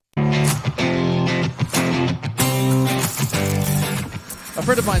A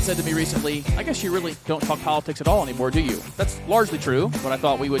friend of mine said to me recently, I guess you really don't talk politics at all anymore, do you? That's largely true, but I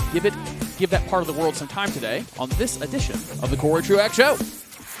thought we would give that part of the world some time today on this edition of the Corey Truax Show.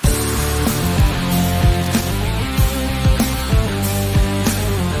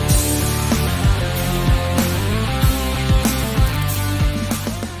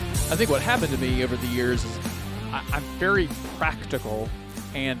 I think what happened to me over the years is I'm very practical,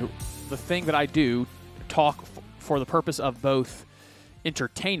 and the thing that I do talk for the purpose of both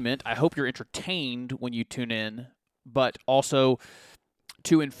entertainment. I hope you're entertained when you tune in, but also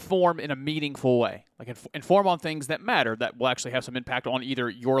to inform in a meaningful way. Like inform on things that matter, that will actually have some impact on either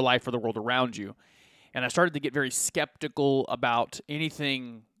your life or the world around you. And I started to get very skeptical about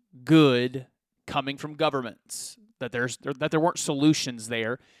anything good coming from governments, that there weren't solutions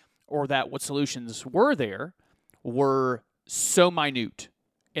there, or that what solutions were there were so minute,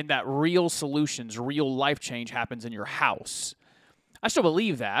 and that real solutions, real life change happens in your house. I still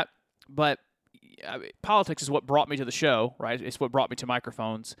believe that, but politics is what brought me to the show, right? It's what brought me to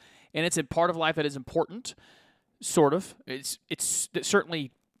microphones, and it's a part of life that is important, sort of. It's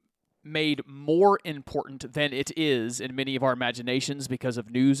certainly made more important than it is in many of our imaginations because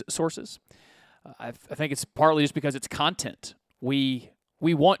of news sources. I think it's partly just because it's content. We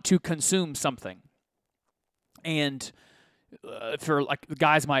want to consume something, and for like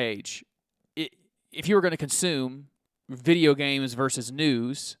guys my age, if you were going to consume video games versus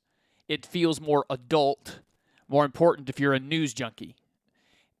news, it feels more adult, more important if you're a news junkie.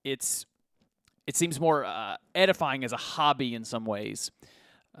 It seems more edifying as a hobby in some ways,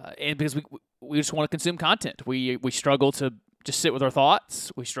 and because we just want to consume content. We struggle to just sit with our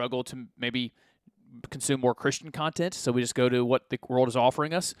thoughts. We struggle to maybe consume more Christian content, so we just go to what the world is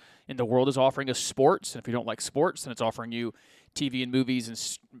offering us, and the world is offering us sports, and if you don't like sports, then it's offering you TV and movies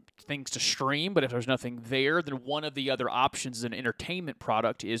and things to stream, but if there's nothing there, then one of the other options as an entertainment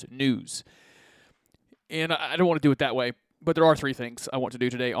product is news. And I don't want to do it that way, but there are three things I want to do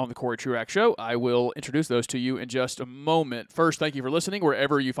today on the Corey Truax Show. I will introduce those to you in just a moment. First, thank you for listening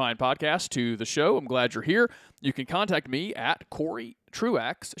wherever you find podcasts to the show. I'm glad you're here. You can contact me at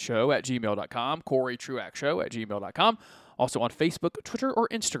CoreyTruaxShow@gmail.com, CoreyTruaxShow@gmail.com. Also on Facebook, Twitter, or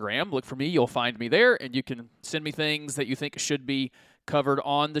Instagram. Look for me. You'll find me there, and you can send me things that you think should be covered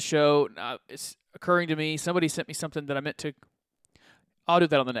on the show. It's occurring to me, somebody sent me something that I meant to. I'll do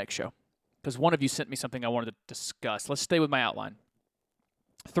that on the next show, because one of you sent me something I wanted to discuss. Let's stay with my outline.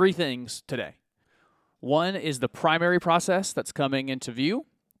 Three things today. One is the primary process that's coming into view.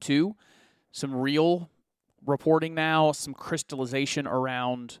 Two, some real reporting now, some crystallization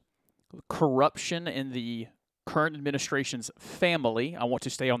around corruption in the current administration's family. I want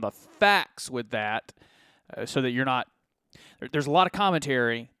to stay on the facts with that, so that you're not. There's a lot of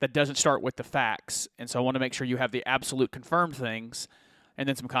commentary that doesn't start with the facts, and so I want to make sure you have the absolute confirmed things, and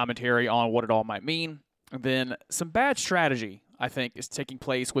then some commentary on what it all might mean. And then some bad strategy, I think, is taking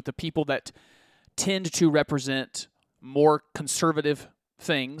place with the people that tend to represent more conservative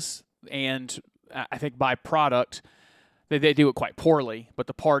things, and I think by product, they do it quite poorly, but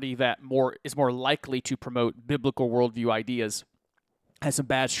the party that is more likely to promote biblical worldview ideas has some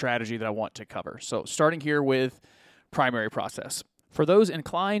bad strategy that I want to cover. So starting here with primary process. For those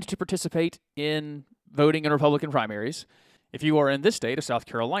inclined to participate in voting in Republican primaries, if you are in this state of South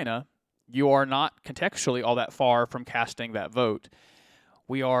Carolina, you are not contextually all that far from casting that vote.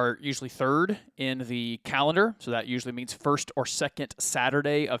 We are usually third in the calendar, so that usually means first or second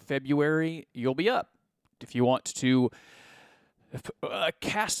Saturday of February, you'll be up. If you want to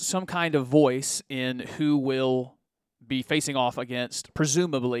cast some kind of voice in who will be facing off against,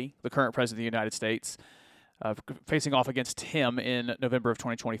 presumably, the current President of the United States, facing off against him in November of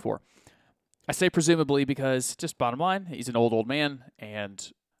 2024. I say presumably because, just bottom line, he's an old man, and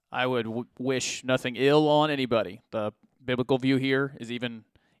I would wish nothing ill on anybody. The biblical view here is even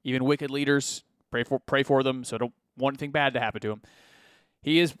wicked leaders, pray for them, so don't want anything bad to happen to him.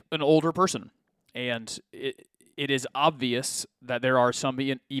 He is an older person, and it is obvious that there are some,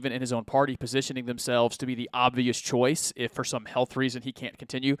 even in his own party, positioning themselves to be the obvious choice if for some health reason he can't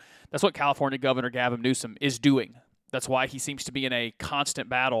continue. That's what California Governor Gavin Newsom is doing. That's why he seems to be in a constant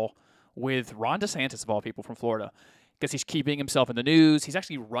battle with Ron DeSantis, of all people, from Florida, because he's keeping himself in the news. He's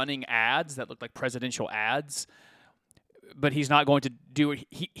actually running ads that look like presidential ads, but he's not going to do it.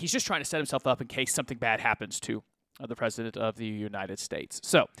 He's just trying to set himself up in case something bad happens to the President of the United States.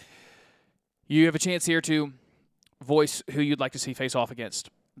 So you have a chance here to voice who you'd like to see face off against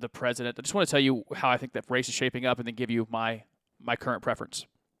the president. I just want to tell you how I think that race is shaping up and then give you my current preference.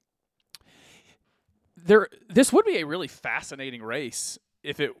 This would be a really fascinating race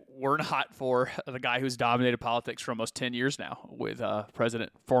if it were not for the guy who's dominated politics for almost 10 years now with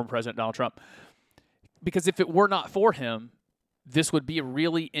former President Donald Trump. Because if it were not for him, this would be a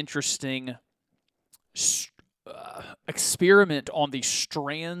really interesting experiment on the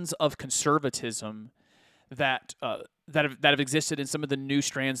strands of conservatism that have existed in some of the new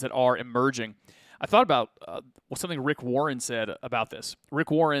strands that are emerging. I thought about something Rick Warren said about this.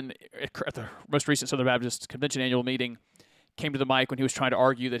 Rick Warren, at the most recent Southern Baptist Convention annual meeting, came to the mic when he was trying to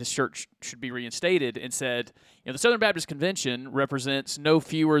argue that his church should be reinstated and said, the Southern Baptist Convention represents no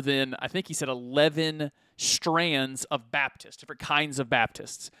fewer than, I think he said, 11 strands of Baptists, different kinds of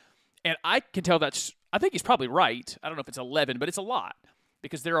Baptists. And I can tell I think he's probably right. I don't know if it's 11, but it's a lot,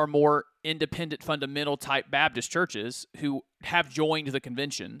 because there are more independent, fundamental type Baptist churches who have joined the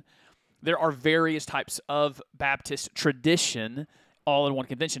convention. There are various types of Baptist tradition all in one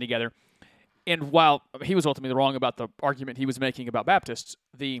convention together. And while he was ultimately wrong about the argument he was making about Baptists,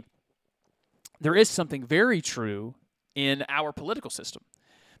 there is something very true in our political system,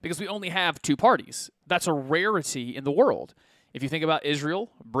 because we only have two parties. That's a rarity in the world. If you think about Israel,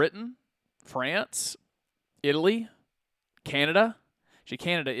 Britain, France, Italy, Canada, actually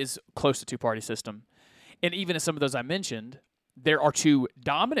Canada is close to two-party system. And even in some of those I mentioned, there are two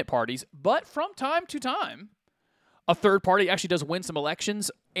dominant parties, but from time to time, a third party actually does win some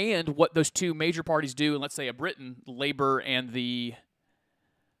elections. And what those two major parties do, and let's say a Britain, Labour and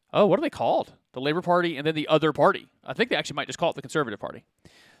what are they called? The Labour Party and then the other party. I think they actually might just call it the Conservative Party.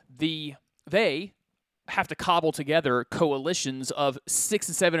 They have to cobble together coalitions of 6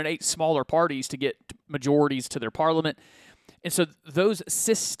 and 7 and 8 smaller parties to get majorities to their parliament. And so those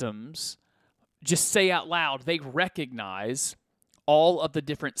systems just say out loud, they recognize all of the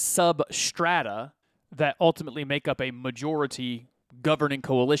different substrata that ultimately make up a majority governing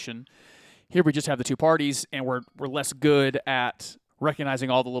coalition. Here we just have the two parties, and we're less good at recognizing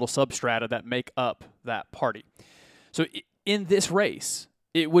all the little substrata that make up that party. So in this race,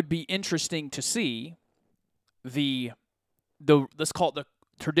 it would be interesting to see the let's call it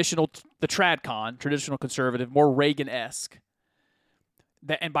the TradCon, traditional conservative, more Reagan-esque.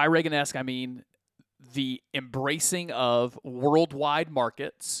 And by Reagan-esque, I mean the embracing of worldwide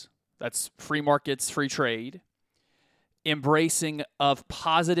markets, that's free markets, free trade, embracing of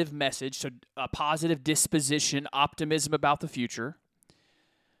positive message, so a positive disposition, optimism about the future,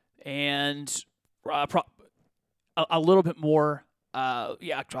 and a little bit more,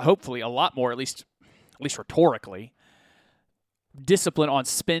 hopefully a lot more, at least rhetorically, discipline on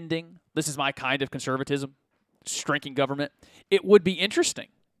spending. This is my kind of conservatism, shrinking government. It would be interesting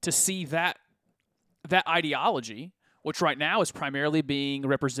to see that ideology, which right now is primarily being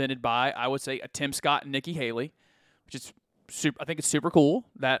represented by, I would say, a Tim Scott and Nikki Haley, which is I think it's super cool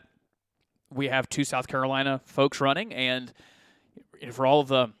that we have two South Carolina folks running, and for all of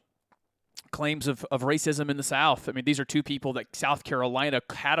the claims of racism in the South, I mean, these are two people that South Carolina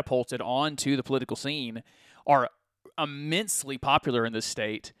catapulted onto the political scene, are immensely popular in this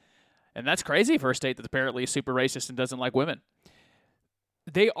state, and that's crazy for a state that apparently is super racist and doesn't like women.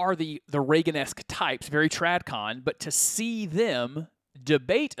 They are the Reagan-esque types, very TradCon, but to see them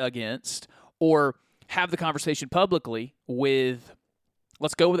debate against or have the conversation publicly with,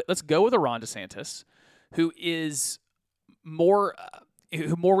 let's go with a Ron DeSantis, who more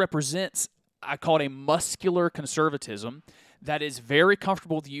represents, I call it a muscular conservatism that is very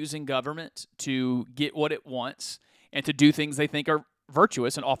comfortable with using government to get what it wants and to do things they think are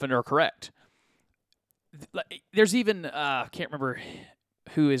virtuous and often are correct. There's even, I can't remember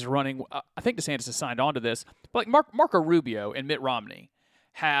who is running, I think DeSantis has signed on to this, but like Marco Rubio and Mitt Romney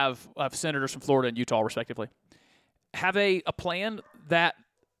have senators from Florida and Utah, respectively, have a plan that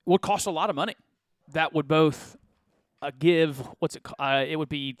would cost a lot of money. That would both give, it would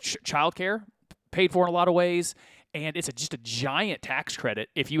be child care, paid for in a lot of ways, and it's just a giant tax credit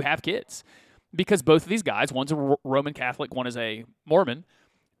if you have kids. Because both of these guys, one's a Roman Catholic, one is a Mormon,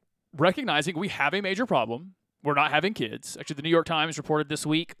 recognizing we have a major problem. We're not having kids. Actually, the New York Times reported this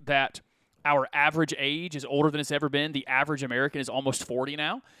week that our average age is older than it's ever been. The average American is almost 40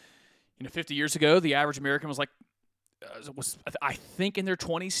 now. 50 years ago, the average American was I think in their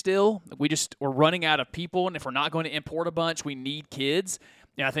 20s still. We're running out of people, and if we're not going to import a bunch, we need kids.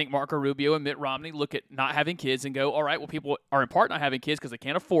 And I think Marco Rubio and Mitt Romney look at not having kids and go, all right, well, people are in part not having kids because they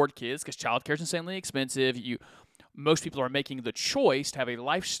can't afford kids because childcare is insanely expensive. Most people are making the choice to have a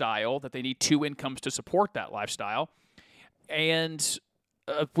lifestyle that they need two incomes to support that lifestyle. And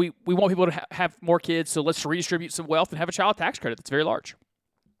we want people to have more kids, so let's redistribute some wealth and have a child tax credit that's very large.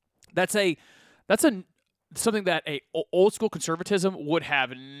 That's something that a old school conservatism would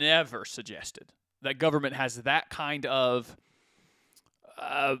have never suggested. That government has that kind of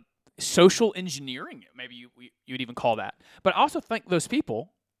social engineering, maybe you would even call that. But I also think those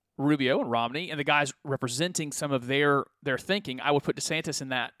people, Rubio and Romney, and the guys representing some of their thinking, I would put DeSantis in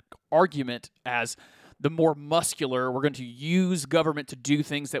that argument as the more muscular. We're going to use government to do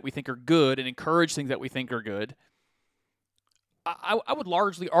things that we think are good and encourage things that we think are good. I would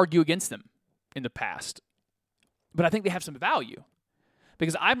largely argue against them in the past, but I think they have some value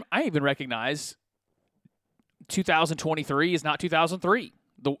because I even recognize 2023 is not 2003.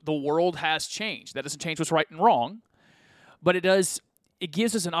 The world has changed. That doesn't change what's right and wrong, but it does. It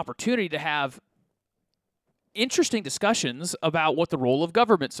gives us an opportunity to have interesting discussions about what the role of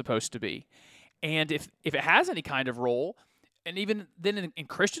government's supposed to be. And if it has any kind of role, and even then in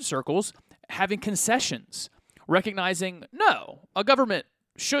Christian circles, having concessions, recognizing, no, a government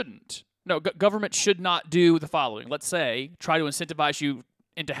shouldn't. No, government should not do the following. Let's say, try to incentivize you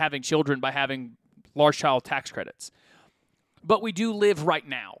into having children by having large child tax credits. But we do live right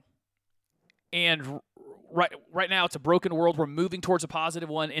now. And right now it's a broken world. We're moving towards a positive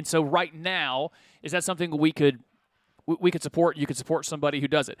one. And so right now, is that something we could support? You could support somebody who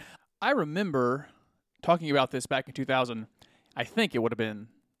does it. I remember talking about this back in 2000. I think it would have been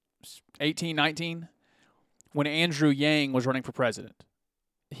 18, 19, when Andrew Yang was running for president.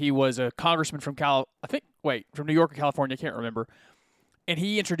 He was a congressman from from New York or California, I can't remember. And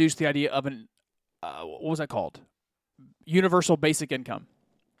he introduced the idea of what was that called? Universal basic income.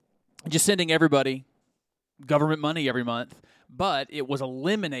 Just sending everybody government money every month, but it was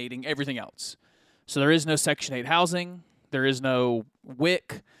eliminating everything else. So there is no Section 8 housing, there is no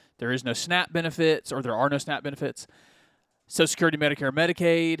WIC, there is no SNAP benefits, or there are no SNAP benefits. Social Security, Medicare,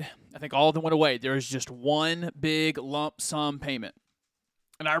 Medicaid, I think all of them went away. There was just one big lump sum payment.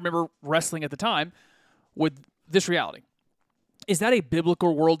 And I remember wrestling at the time with this reality. Is that a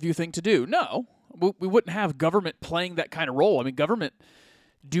biblical worldview thing to do? No. We wouldn't have government playing that kind of role. I mean, government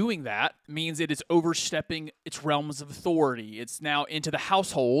doing that means it is overstepping its realms of authority. It's now into the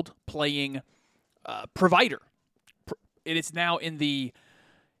household playing provider. It's now in the,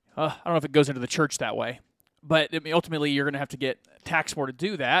 I don't know if it goes into the church that way, but I mean, ultimately you're going to have to get taxed more to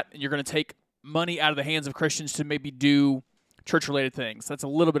do that, and you're going to take money out of the hands of Christians to maybe do church-related things. That's a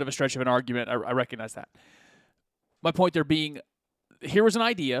little bit of a stretch of an argument. I recognize that. My point there being, here was an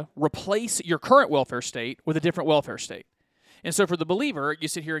idea: replace your current welfare state with a different welfare state. And so for the believer, you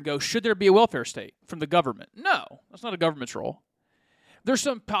sit here and go, should there be a welfare state from the government? No, that's not a government's role. There's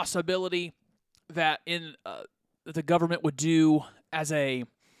some possibility that the government would do as an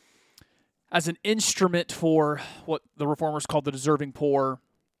instrument for what the reformers called the deserving poor,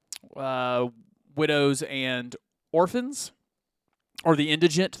 widows and orphans, or the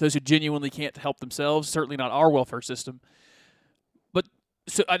indigent, those who genuinely can't help themselves. Certainly not our welfare system. But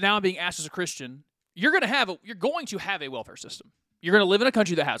so now I'm being asked as a Christian, you're going to have a welfare system. You're going to live in a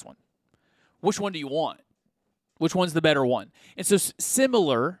country that has one. Which one do you want? Which one's the better one? And so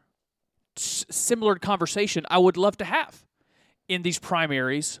similar conversation I would love to have in these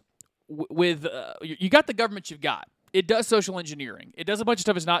primaries with you got the government you've got. It does social engineering. It does a bunch of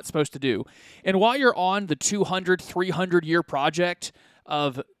stuff it's not supposed to do. And while you're on the 200, 300-year project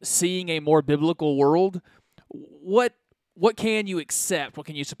of seeing a more biblical world, what can you accept? What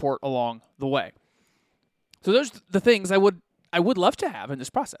can you support along the way? So those are the things I would love to have in this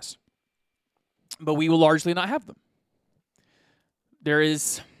process. But we will largely not have them.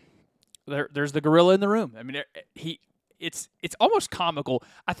 There's the gorilla in the room. I mean, it's almost comical.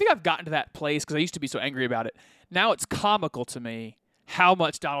 I think I've gotten to that place because I used to be so angry about it. Now it's comical to me how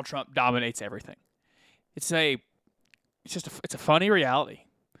much Donald Trump dominates everything. It's a funny reality.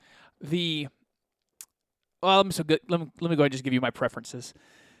 Let me go ahead and just give you my preferences,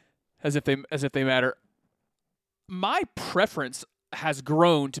 as if they matter. My preference has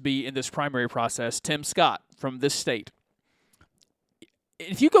grown to be in this primary process Tim Scott from this state.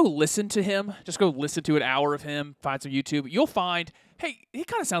 If you go listen to him, just go listen to an hour of him, find some YouTube, you'll find, hey, he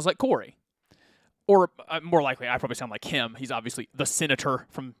kind of sounds like Corey. Or more likely, I probably sound like him. He's obviously the senator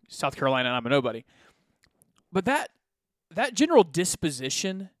from South Carolina, and I'm a nobody. But that general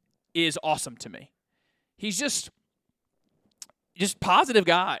disposition is awesome to me. He's just positive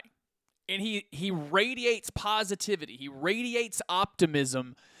guy. And he radiates positivity. He radiates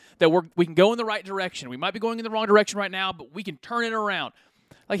optimism that we can go in the right direction. We might be going in the wrong direction right now, but we can turn it around.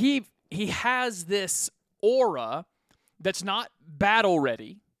 Like he has this aura that's not battle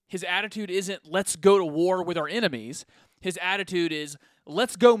ready. His attitude isn't let's go to war with our enemies. His attitude is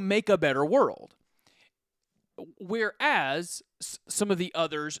let's go make a better world. Whereas some of the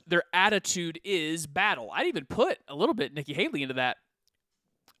others, their attitude is battle. I'd even put a little bit Nikki Haley into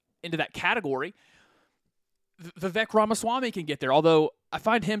that category. Vivek Ramaswamy can get there, although I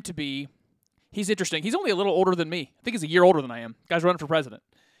find him to be, he's interesting. He's only a little older than me. I think he's a year older than I am. Guy's running for president.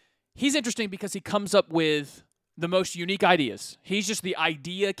 He's interesting because he comes up with the most unique ideas. He's just the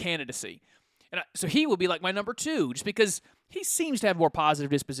idea candidacy. So he will be like my number 2, just because he seems to have more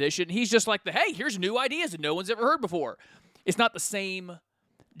positive disposition. He's just like hey, here's new ideas that no one's ever heard before. It's not the same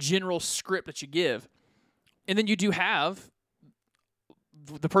general script that you give. And then you do have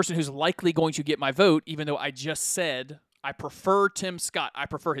the person who's likely going to get my vote, even though I just said I prefer Tim Scott. I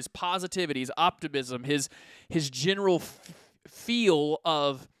prefer his positivity, his optimism, his general feel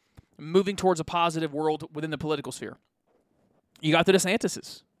of moving towards a positive world within the political sphere. You got the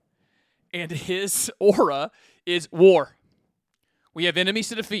DeSantis's. And his aura is war. We have enemies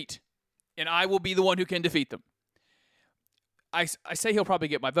to defeat, and I will be the one who can defeat them. I say he'll probably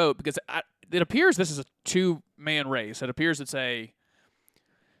get my vote because it appears this is a 2-man race. It appears it's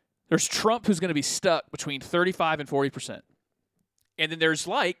there's Trump who's going to be stuck between 35 and 40%. And then there's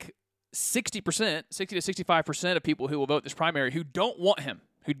like 60% to 65% of people who will vote this primary who don't want him,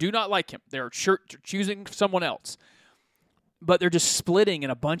 who do not like him. They're choosing someone else. But they're just splitting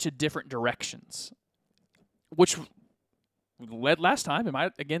in a bunch of different directions, which led last time, and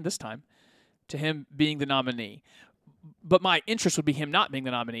might again this time, to him being the nominee. But my interest would be him not being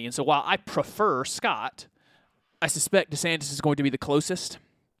the nominee. And so while I prefer Scott, I suspect DeSantis is going to be the closest.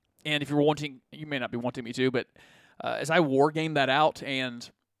 And if you're wanting, you may not be wanting me to, but as I war game that out, and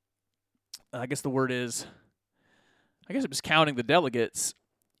I guess the word is, I guess I'm just counting the delegates.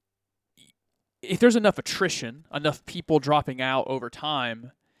 If there's enough attrition, enough people dropping out over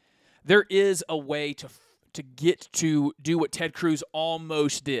time, there is a way to get to do what Ted Cruz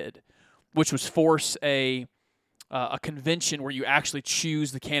almost did, which was force a convention where you actually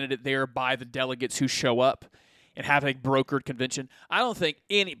choose the candidate there by the delegates who show up and have a brokered convention. I don't think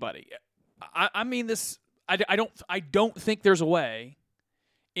anybody, I mean this, I don't think there's a way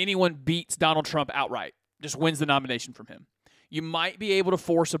anyone beats Donald Trump outright, just wins the nomination from him. You might be able to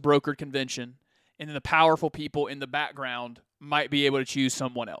force a brokered convention, and then the powerful people in the background might be able to choose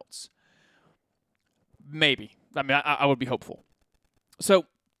someone else. Maybe. I mean, I would be hopeful. So,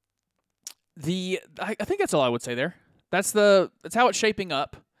 I think that's all I would say there. That's how it's shaping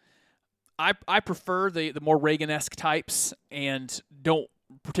up. I prefer the more Reagan-esque types and don't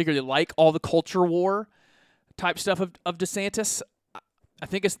particularly like all the culture war type stuff of DeSantis. I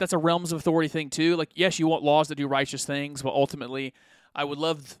think that's a realms of authority thing too. Like, yes, you want laws that do righteous things, but ultimately I would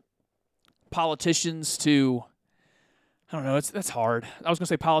love politicians to, I don't know, that's hard. I was going to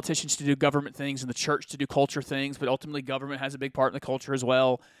say politicians to do government things and the church to do culture things, but ultimately government has a big part in the culture as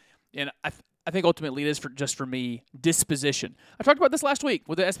well. And I think ultimately it is for me, disposition. I talked about this last week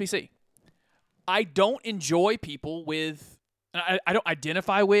with the SBC. I don't enjoy people with, I don't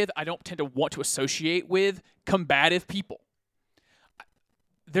identify with, I don't tend to want to associate with combative people.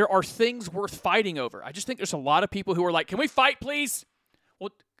 There are things worth fighting over. I just think there's a lot of people who are like, can we fight, please?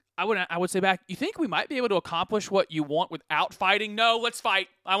 Well, I would say back, you think we might be able to accomplish what you want without fighting? No, let's fight.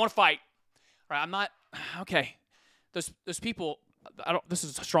 I want to fight. All right, I'm not, okay. Those people, this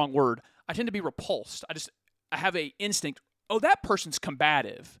is a strong word. I tend to be repulsed. I have a instinct, oh, that person's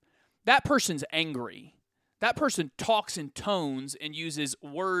combative. That person's angry. That person talks in tones and uses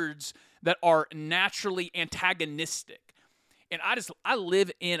words that are naturally antagonistic. And I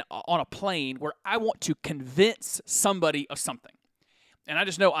live on a plane where I want to convince somebody of something. And I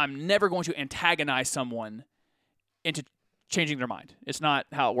just know I'm never going to antagonize someone into changing their mind. It's not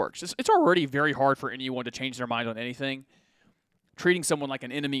how it works. It's already very hard for anyone to change their mind on anything. Treating someone like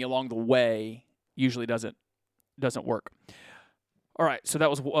an enemy along the way usually doesn't work. All right, so that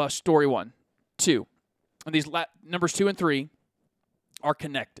was story 1. 2. And these numbers 2 and 3 are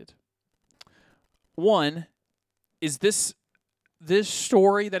connected. 1 is this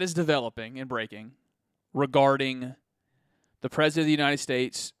story that is developing and breaking regarding the President of the United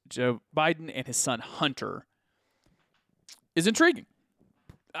States, Joe Biden, and his son Hunter is intriguing.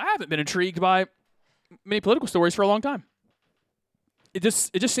 I haven't been intrigued by many political stories for a long time. It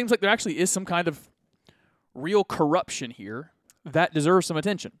just seems like there actually is some kind of real corruption here that deserves some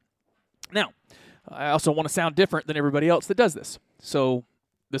attention. Now, I also want to sound different than everybody else that does this. So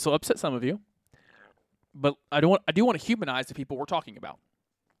this will upset some of you. But I do want to humanize the people we're talking about.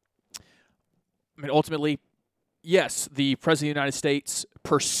 I mean, ultimately, yes, the President of the United States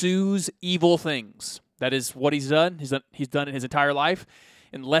pursues evil things. That is what he's done. He's done it his entire life.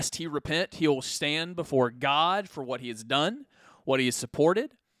 And lest he repent, he will stand before God for what he has done, what he has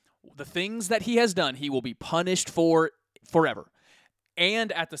supported. The things that he has done, he will be punished for forever.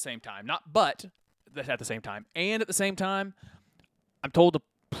 And at the same time, at the same time, I'm told to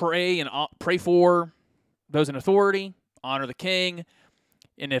pray for those in authority, honor the king.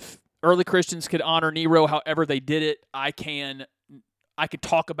 And if early Christians could honor Nero however they did it, I could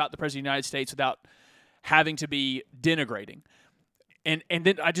talk about the President of the United States without having to be denigrating. And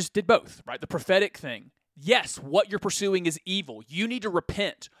then I just did both, right? The prophetic thing. Yes, what you're pursuing is evil. You need to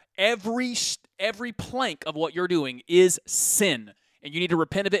repent. Every plank of what you're doing is sin, and you need to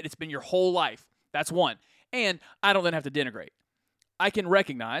repent of it. It's been your whole life. That's one. And I don't then have to denigrate. I can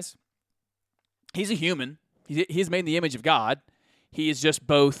recognize he's a human. He's made in the image of God. He is just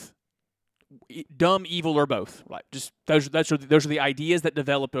both dumb, evil, or both. Right? Just those are the ideas that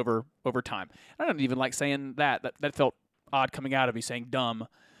developed over time. I don't even like saying that. That felt odd coming out of me saying dumb.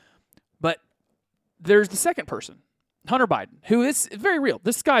 But there's the second person, Hunter Biden, who is very real.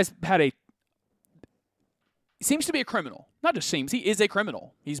 This guy's seems to be a criminal. Not just seems, he is a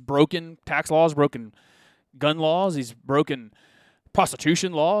criminal. He's broken tax laws, broken gun laws, he's broken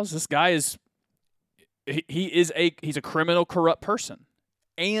prostitution laws. This guy is he's a criminal, corrupt person.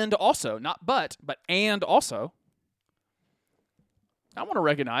 And also, not but and also, I want to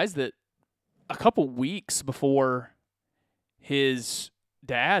recognize that a couple weeks before his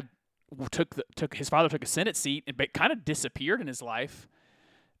dad his father took a Senate seat and kind of disappeared in his life,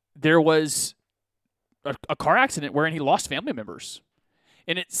 there was a car accident wherein he lost family members.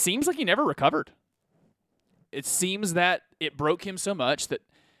 And it seems like he never recovered. It seems that it broke him so much that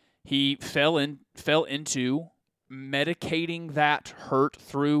he fell into medicating that hurt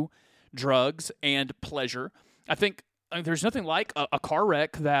through drugs and pleasure. I think there's nothing like a car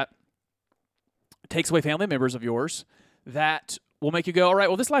wreck that takes away family members of yours that will make you go, all right,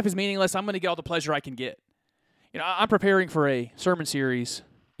 well, this life is meaningless. I'm going to get all the pleasure I can get. You know, I'm preparing for a sermon series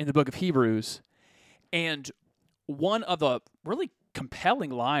in the book of Hebrews, and one of the really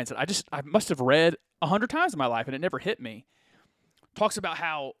compelling lines that I must have read 100 times in my life, and it never hit me, talks about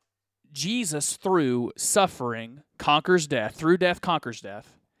how Jesus, through suffering, conquers death, through death conquers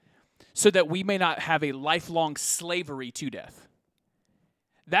death, so that we may not have a lifelong slavery to death.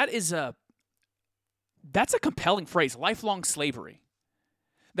 That's a compelling phrase, lifelong slavery.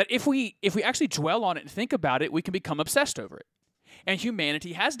 That if we actually dwell on it and think about it, we can become obsessed over it. And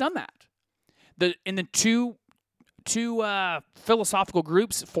humanity has done that. Two philosophical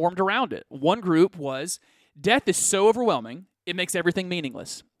groups formed around it. One group was, death is so overwhelming, it makes everything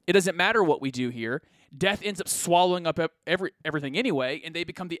meaningless. It doesn't matter what we do here. Death ends up swallowing up everything anyway, and they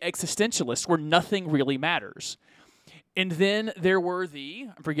become the existentialists where nothing really matters. And then there were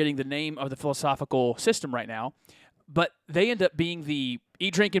I'm forgetting the name of the philosophical system right now, but they end up being the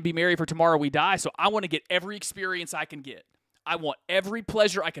eat, drink, and be merry for tomorrow we die, so I want to get every experience I can get. I want every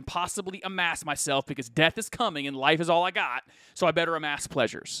pleasure I can possibly amass myself because death is coming and life is all I got, so I better amass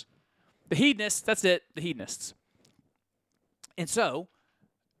pleasures. The hedonists, that's it, the hedonists. And so,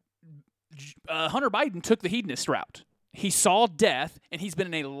 Hunter Biden took the hedonist route. He saw death, and he's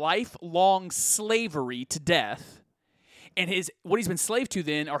been in a lifelong slavery to death. And what he's been slave to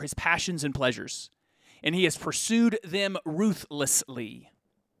then are his passions and pleasures. And he has pursued them ruthlessly.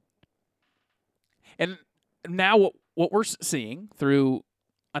 And now what we're seeing through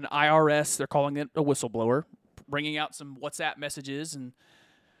an IRS, they're calling it a whistleblower, bringing out some WhatsApp messages and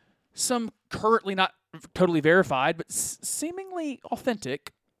some currently not totally verified, but seemingly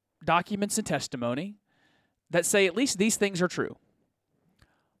authentic documents and testimony that say at least these things are true.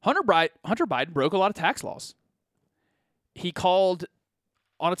 Hunter Biden broke a lot of tax laws. He called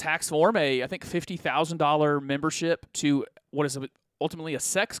on a tax form I think $50,000 membership to what is ultimately a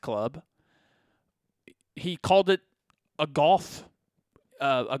sex club. He called it a golf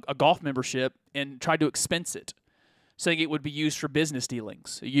membership and tried to expense it, saying it would be used for business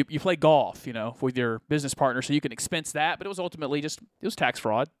dealings. You play golf, with your business partner, so you can expense that, but it was ultimately it was tax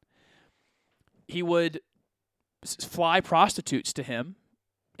fraud. He would fly prostitutes to him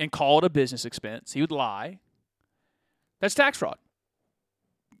and call it a business expense. He would lie. That's tax fraud.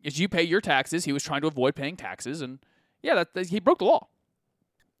 As you pay your taxes, he was trying to avoid paying taxes, and he broke the law.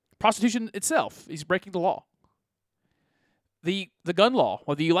 Prostitution itself, he's breaking the law. The gun law,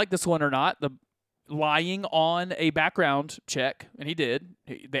 whether you like this one or not, the lying on a background check, and he did.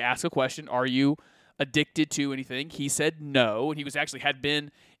 They asked a question, are you addicted to anything? He said no, and he had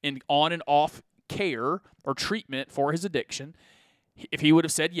been in on and off care or treatment for his addiction. If he would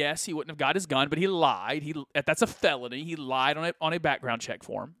have said yes, he wouldn't have got his gun, but he lied. That's a felony. He lied on a background check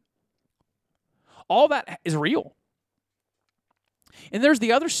form. All that is real. And there's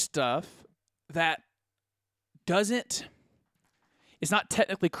the other stuff that it's not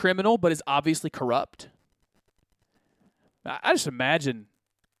technically criminal, but is obviously corrupt. I just imagine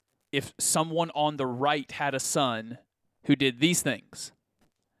if someone on the right had a son who did these things.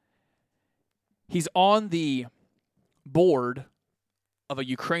 He's on the board of a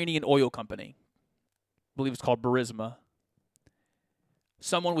Ukrainian oil company. I believe it's called Burisma.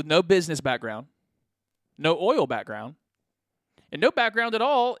 Someone with no business background, no oil background, and no background at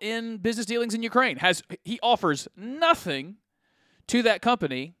all in business dealings in Ukraine. He offers nothing to that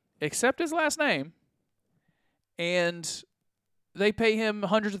company except his last name, and they pay him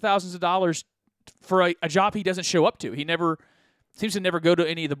hundreds of thousands of dollars for a job he doesn't show up to. He seems to never go to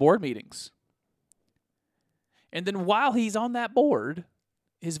any of the board meetings. And then while he's on that board,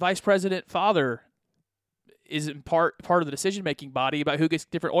 his vice president father is in part of the decision-making body about who gets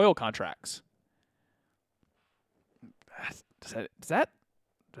different oil contracts. Does that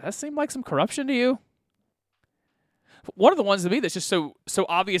seem like some corruption to you? One of the ones to me that's just so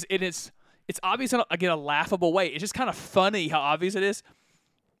obvious, and it's obvious in a laughable way. It's just kind of funny how obvious it is.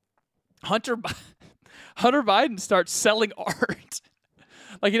 Hunter Biden starts selling art.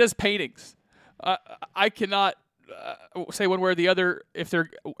 Like he does paintings. I cannot say one way or the other if they're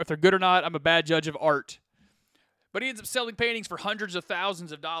good or not. I'm a bad judge of art. But he ends up selling paintings for hundreds of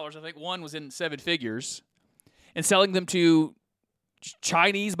thousands of dollars. I think one was in 7 figures. And selling them to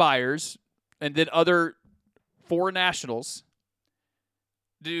Chinese buyers and then other foreign nationals.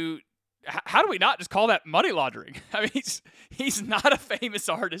 How do we not just call that money laundering? I mean, he's not a famous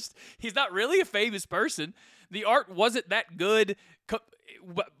artist. He's not really a famous person. The art wasn't that good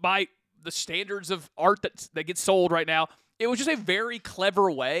by the standards of art that gets sold right now. It was just a very clever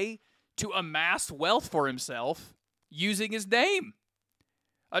way to amass wealth for himself using his name.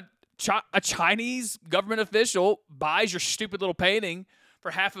 A Chinese government official buys your stupid little painting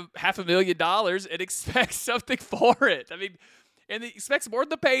for $500,000 and expects something for it. I mean, and he expects more than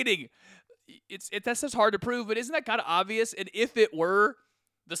the painting. That's just hard to prove, but isn't that kind of obvious? And if it were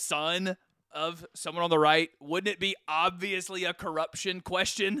the son of someone on the right, wouldn't it be obviously a corruption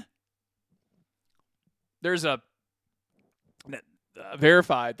question? There's a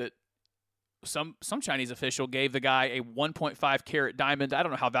verified that some Chinese official gave the guy a 1.5 carat diamond. I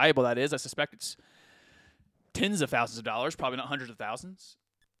don't know how valuable that is. I suspect it's tens of thousands of dollars, probably not hundreds of thousands.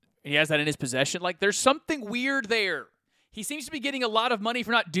 And he has that in his possession. Like, there's something weird there. He seems to be getting a lot of money for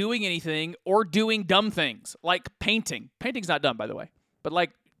not doing anything or doing dumb things, like painting. Painting's not dumb, by the way. But,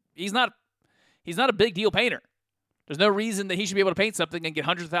 like, he's not a big deal painter. There's no reason that he should be able to paint something and get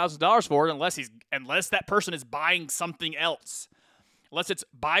hundreds of thousands of dollars for it unless that person is buying something else. Unless it's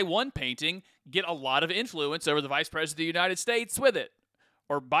buy one painting, get a lot of influence over the Vice President of the United States with it.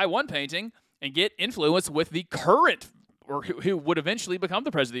 Or buy one painting and get influence with the current, or who would eventually become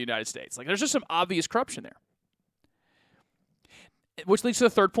the President of the United States. Like, there's just some obvious corruption there. Which leads to the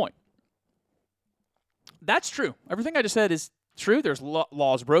third point. That's true. Everything I just said is true. There's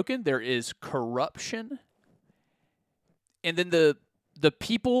laws broken. There is corruption. And then the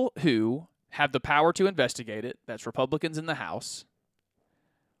people who have the power to investigate it, that's Republicans in the House,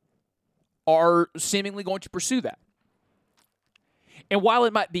 are seemingly going to pursue that. And while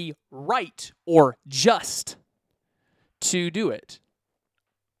it might be right or just to do it,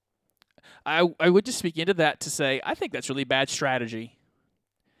 I would just speak into that to say, I think that's really bad strategy.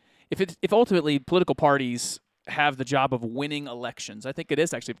 If ultimately political parties have the job of winning elections, I think it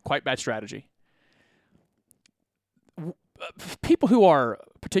is actually quite bad strategy. People who are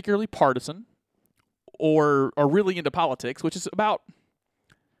particularly partisan or are really into politics, which is about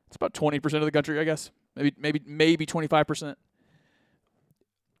 20% of the country, I guess, maybe 25%.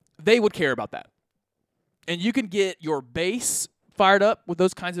 They would care about that. And you can get your base fired up with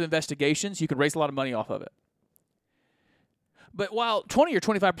those kinds of investigations. You can raise a lot of money off of it. But while 20 or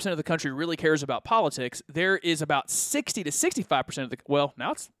 25% of the country really cares about politics, there is about 60 to 65% of the, well,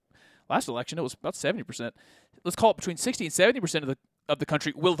 now it's, last election it was about 70%. Let's call it between 60 and 70% of the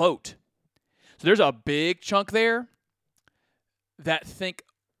country will vote. So there's a big chunk there that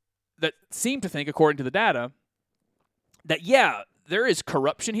seem to think, according to the data, that, yeah, there is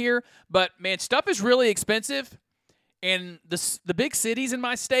corruption here, but, man, stuff is really expensive, and the big cities in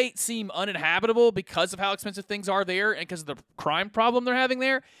my state seem uninhabitable because of how expensive things are there and because of the crime problem they're having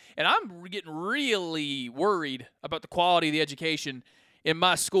there, and I'm getting really worried about the quality of the education in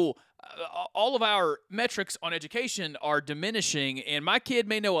my school. All of our metrics on education are diminishing, and my kid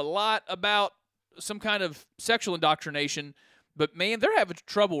may know a lot about some kind of sexual indoctrination, but, man, they're having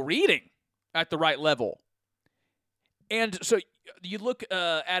trouble reading at the right level. And so you look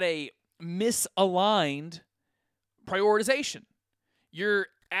at a misaligned prioritization. Your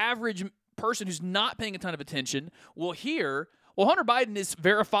average person who's not paying a ton of attention will hear, well, Hunter Biden is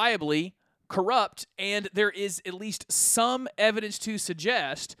verifiably corrupt, and there is at least some evidence to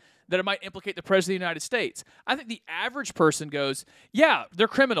suggest that it might implicate the President of the United States. I think the average person goes, yeah, they're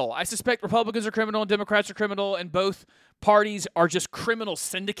criminal. I suspect Republicans are criminal and Democrats are criminal, and both parties are just criminal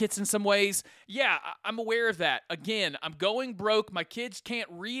syndicates in some ways. Yeah, I'm aware of that. Again, I'm going broke. My kids can't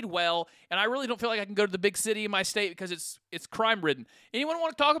read well, and I really don't feel like I can go to the big city in my state because it's crime-ridden. Anyone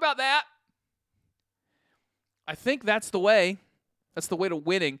want to talk about that? I think that's the way. That's the way to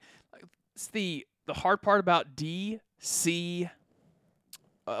winning. It's the hard part about DC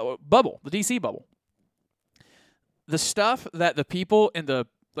bubble, the DC bubble. The stuff that the people in the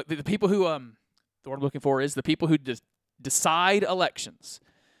people who the word I'm looking for is the people who decide elections.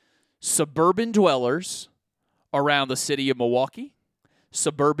 Suburban dwellers around the city of Milwaukee,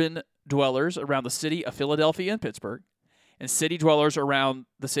 suburban dwellers around the city of Philadelphia and Pittsburgh, and city dwellers around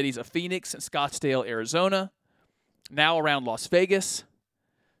the cities of Phoenix and Scottsdale, Arizona, now around Las Vegas,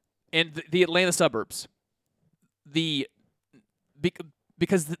 and the Atlanta suburbs.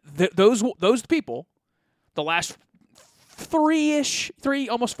 Because those people, the last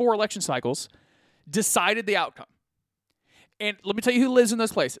almost 4 election cycles, decided the outcome. And let me tell you who lives in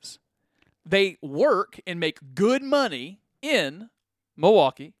those places. They work and make good money in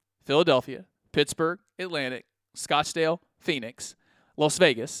Milwaukee, Philadelphia, Pittsburgh, Atlanta, Scottsdale, Phoenix, Las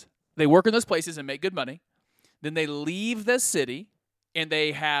Vegas. They work in those places and make good money. Then they leave the city, and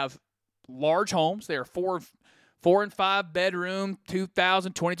they have large homes. They are 4 and 5 bedroom,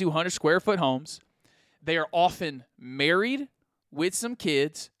 2,000, 2,200 square foot homes. They are often married with some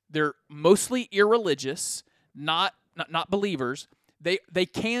kids. They're mostly irreligious, not believers. They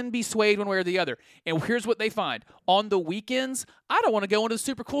can be swayed one way or the other. And here's what they find. On the weekends, I don't want to go into the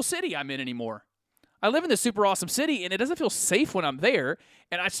super cool city I'm in anymore. I live in this super awesome city, and it doesn't feel safe when I'm there.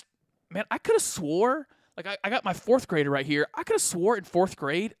 And I could have swore, like I got my 4th grader right here. I could have swore in 4th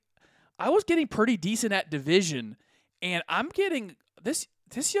grade I was getting pretty decent at division, and I'm getting this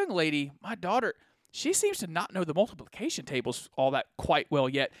young lady, my daughter, she seems to not know the multiplication tables all that quite well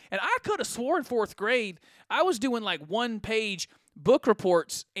yet. And I could have sworn in 4th grade I was doing like 1-page book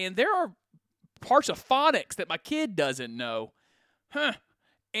reports, and there are parts of phonics that my kid doesn't know.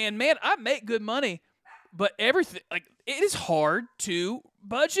 And man, I make good money, but everything, like, it is hard to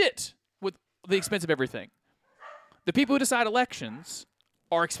budget with the expense of everything. The people who decide elections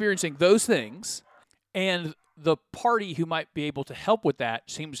are experiencing those things, and the party who might be able to help with that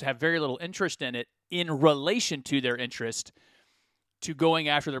seems to have very little interest in it in relation to their interest to going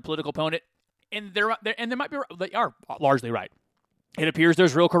after their political opponent. And they are largely right. It appears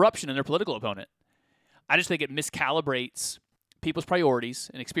there's real corruption in their political opponent. I just think it miscalibrates people's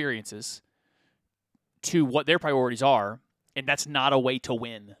priorities and experiences to what their priorities are, and that's not a way to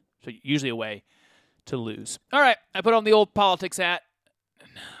win. So usually a way to lose. All right, I put on the old politics hat.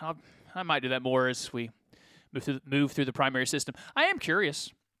 I might do that more as we move through the primary system. I am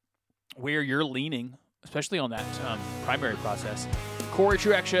curious where you're leaning, especially on that primary process.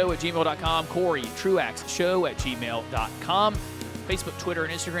 CoreyTruaxShow@gmail.com. CoreyTruaxShow@gmail.com. Facebook, Twitter,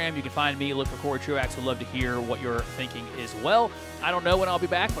 and Instagram. You can find me. Look for Corey Truax. Would love to hear what you're thinking as well. I don't know when I'll be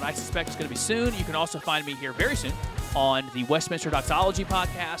back, but I suspect it's going to be soon. You can also find me here very soon on the Westminster Doxology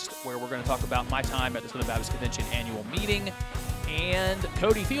podcast, where we're going to talk about my time at the Southern Baptist Convention annual meeting. And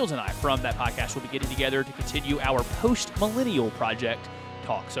Cody Fields and I from that podcast will be getting together to continue our post-millennial project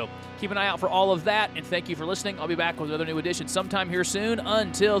talk. So keep an eye out for all of that, and thank you for listening. I'll be back with another new edition sometime here soon.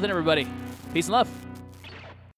 Until then, everybody, peace and love.